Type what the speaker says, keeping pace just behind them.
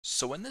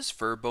So in this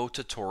Vrbo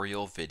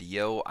tutorial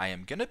video, I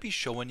am going to be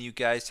showing you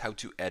guys how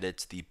to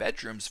edit the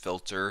bedrooms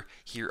filter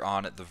here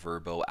on the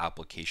Vrbo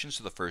application.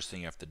 So the first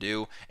thing you have to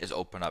do is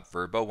open up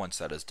Vrbo. Once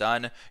that is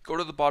done, go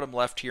to the bottom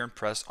left here and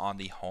press on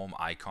the home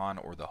icon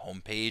or the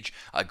home page.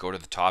 Go to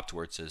the top to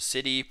where it says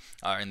city,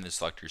 and then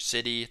select your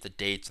city, the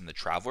dates, and the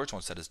travelers.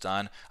 Once that is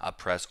done,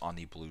 press on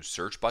the blue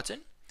search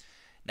button.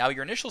 Now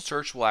your initial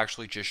search will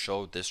actually just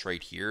show this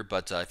right here,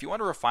 but if you want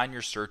to refine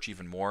your search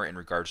even more in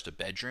regards to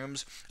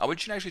bedrooms, what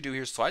you can actually do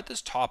here is slide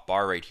this top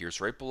bar right here,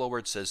 so right below where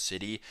it says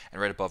city and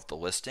right above the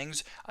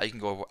listings, you can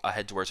go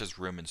ahead to where it says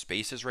room and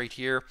spaces right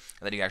here,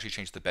 and then you can actually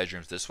change the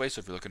bedrooms this way. So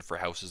if you're looking for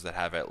houses that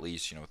have at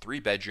least 3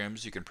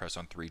 bedrooms, you can press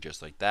on 3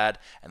 just like that,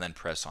 and then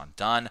press on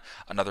done.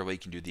 Another way you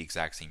can do the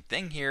exact same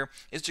thing here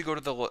is to go to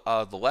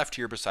the left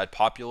here beside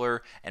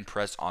popular and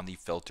press on the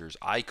filters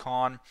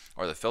icon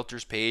or the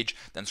filters page,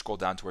 then scroll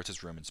down to where it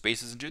says room and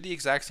spaces and do the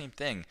exact same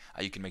thing.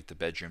 You can make the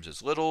bedrooms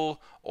as little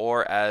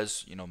or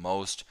as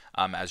most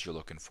as you're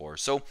looking for.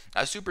 So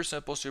super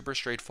simple, super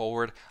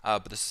straightforward,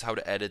 but this is how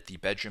to edit the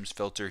bedrooms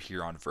filter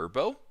here on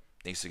Vrbo.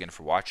 Thanks again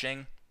for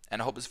watching,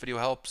 and I hope this video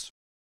helps.